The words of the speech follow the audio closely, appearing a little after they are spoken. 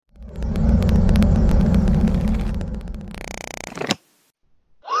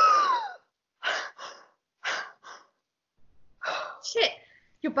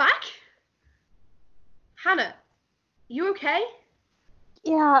You okay?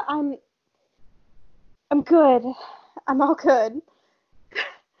 Yeah, I'm good. I'm all good.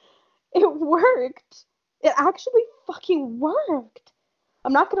 It worked. It actually fucking worked.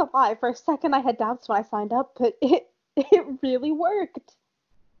 I'm not gonna lie, for a second I had doubts when I signed up, but it really worked.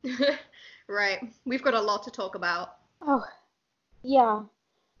 Right. We've got a lot to talk about. Oh, yeah.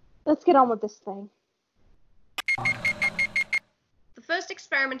 Let's get on with this thing. The first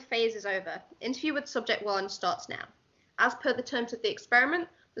experiment phase is over. Interview with subject 1 starts now. As per the terms of the experiment,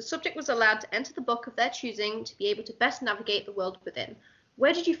 the subject was allowed to enter the book of their choosing to be able to best navigate the world within.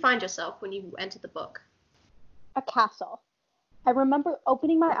 Where did you find yourself when you entered the book? A castle. I remember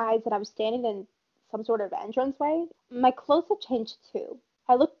opening my eyes and I was standing in some sort of entranceway. My clothes had changed too.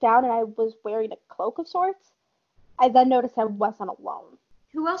 I looked down and I was wearing a cloak of sorts. I then noticed I wasn't alone.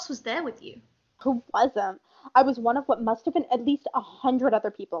 Who else was there with you? Who wasn't? I was one of what must have been at least 100 other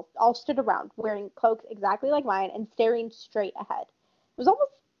people, all stood around, wearing cloaks exactly like mine and staring straight ahead. It was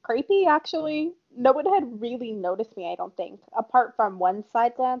almost creepy, actually. No one had really noticed me, I don't think, apart from one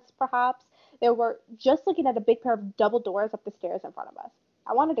side glance, perhaps. They were just looking at a big pair of double doors up the stairs in front of us.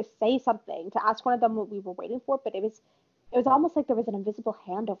 I wanted to say something, to ask one of them what we were waiting for, but it was almost like there was an invisible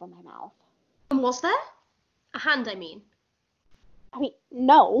hand over my mouth. And was there? A hand, I mean. I mean,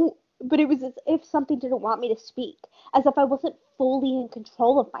 no, but it was as if something didn't want me to speak, as if I wasn't fully in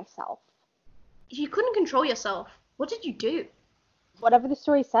control of myself. If you couldn't control yourself, what did you do? Whatever the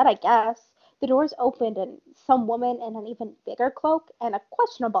story said, I guess. The doors opened and some woman in an even bigger cloak and a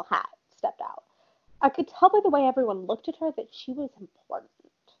questionable hat stepped out. I could tell by the way everyone looked at her that she was important.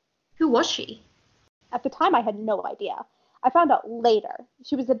 Who was she? At the time, I had no idea. I found out later.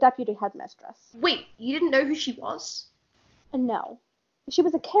 She was a deputy headmistress. Wait, you didn't know who she was? And no, she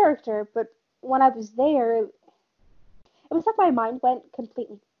was a character, but when I was there, it was like my mind went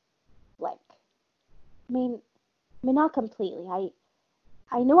completely blank. I mean, not completely.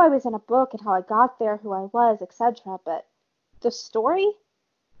 I knew I was in a book and how I got there, who I was, etc. But the story,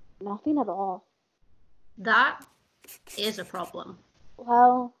 nothing at all. That is a problem.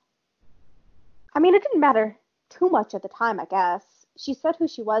 Well, I mean, it didn't matter too much at the time, I guess. She said who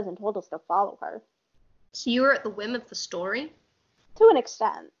she was and told us to follow her. So you were at the whim of the story? To an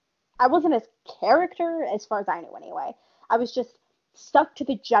extent. I wasn't a character, as far as I knew anyway. I was just stuck to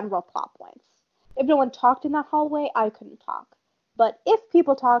the general plot points. If no one talked in that hallway, I couldn't talk. But if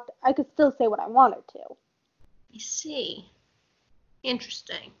people talked, I could still say what I wanted to. I see.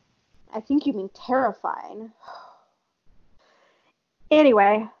 Interesting. I think you mean terrifying.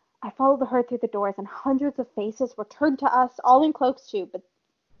 Anyway, I followed her through the doors, and hundreds of faces were turned to us, all in cloaks too, but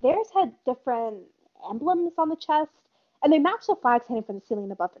theirs had different emblems on the chest, and they matched the flags hanging from the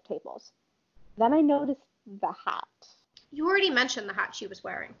ceiling above their tables. Then I noticed the hat. You already mentioned the hat she was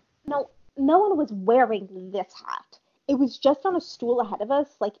wearing. No, no one was wearing this hat. It was just on a stool ahead of us,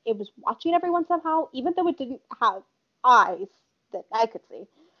 like it was watching everyone somehow, even though it didn't have eyes that I could see.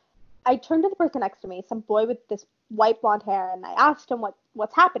 I turned to the person next to me, some boy with this white blonde hair, and I asked him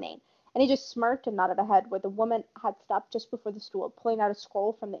what's happening. And he just smirked and nodded ahead where the woman had stopped just before the stool, pulling out a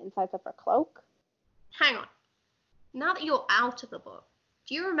scroll from the insides of her cloak. Hang on. Now that you're out of the book,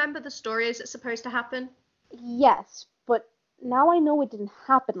 do you remember the story as it's supposed to happen? Yes, but now I know it didn't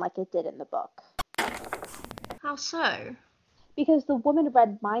happen like it did in the book. How so? Because the woman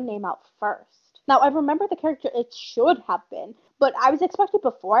read my name out first. Now, I remember the character it should have been, but I was expected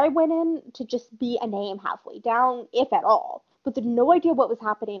before I went in to just be a name halfway down, if at all. With no idea what was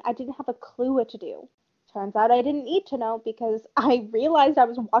happening, I didn't have a clue what to do. Turns out I didn't need to know because I realized I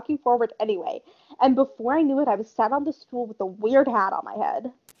was walking forward anyway, and before I knew it, I was sat on the stool with a weird hat on my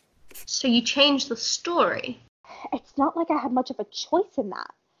head. So you changed the story? It's not like I had much of a choice in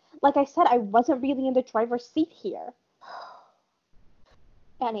that. Like I said, I wasn't really in the driver's seat here.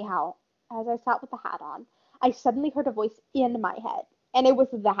 Anyhow, as I sat with the hat on, I suddenly heard a voice in my head, and it was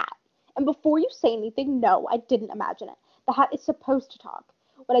the hat. And before you say anything, no, I didn't imagine it. The hat is supposed to talk.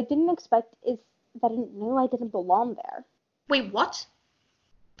 What I didn't expect is that it knew I didn't belong there. Wait, what?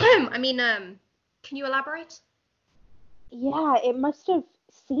 I mean, can you elaborate? Yeah, it must have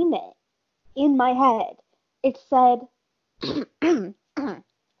seen it in my head. It said,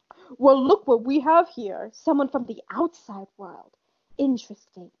 well, look what we have here. Someone from the outside world.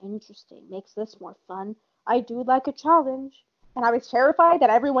 Interesting, interesting. Makes this more fun. I do like a challenge. And I was terrified that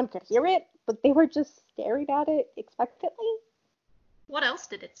everyone could hear it, but they were just staring at it expectantly. What else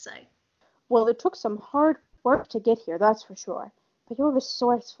did it say? Well, it took some hard work to get here, that's for sure. But you're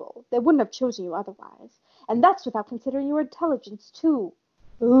resourceful. They wouldn't have chosen you otherwise. And that's without considering your intelligence, too.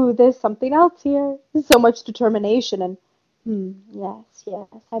 Ooh, there's something else here. So much determination and yes,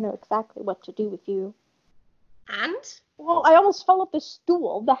 I know exactly what to do with you. And? Well, I almost fell off the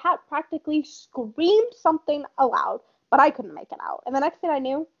stool. The hat practically screamed something aloud, but I couldn't make it out. And the next thing I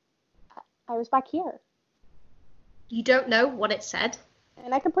knew, I was back here. You don't know what it said?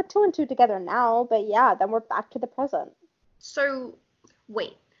 And I can put two and two together now, but yeah, then we're back to the present. So,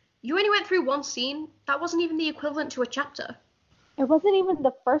 wait. You only went through one scene? That wasn't even the equivalent to a chapter. It wasn't even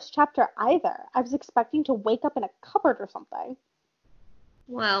the first chapter either. I was expecting to wake up in a cupboard or something.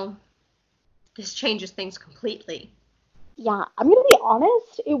 Well, this changes things completely. Yeah, I'm gonna be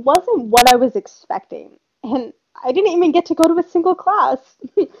honest, it wasn't what I was expecting. And I didn't even get to go to a single class.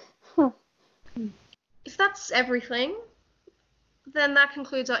 If that's everything, then that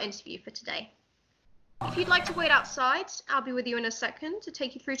concludes our interview for today. If you'd like to wait outside, I'll be with you in a second to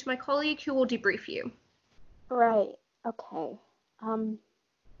take you through to my colleague who will debrief you. Right, okay.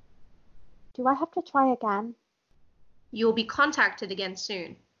 Do I have to try again? You'll be contacted again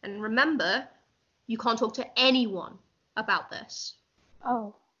soon. And remember, you can't talk to anyone about this.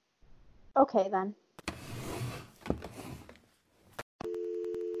 Oh. Okay then.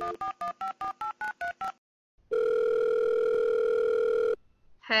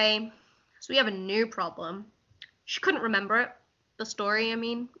 Hey, so we have a new problem. She couldn't remember it, the story, I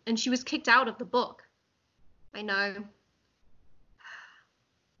mean, and she was kicked out of the book. I know.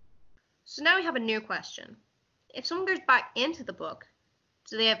 So now we have a new question. If someone goes back into the book,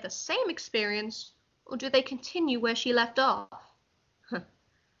 do they have the same experience, or do they continue where she left off?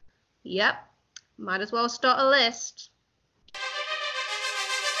 Yep, might as well start a list.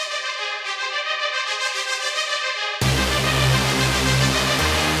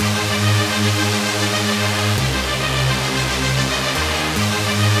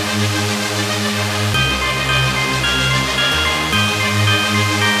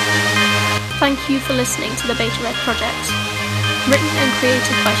 Thank you for listening to the Beta Red Project. Written and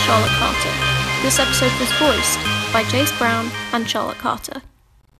created by Charlotte Carter. This episode was voiced by Jace Brown and Charlotte Carter.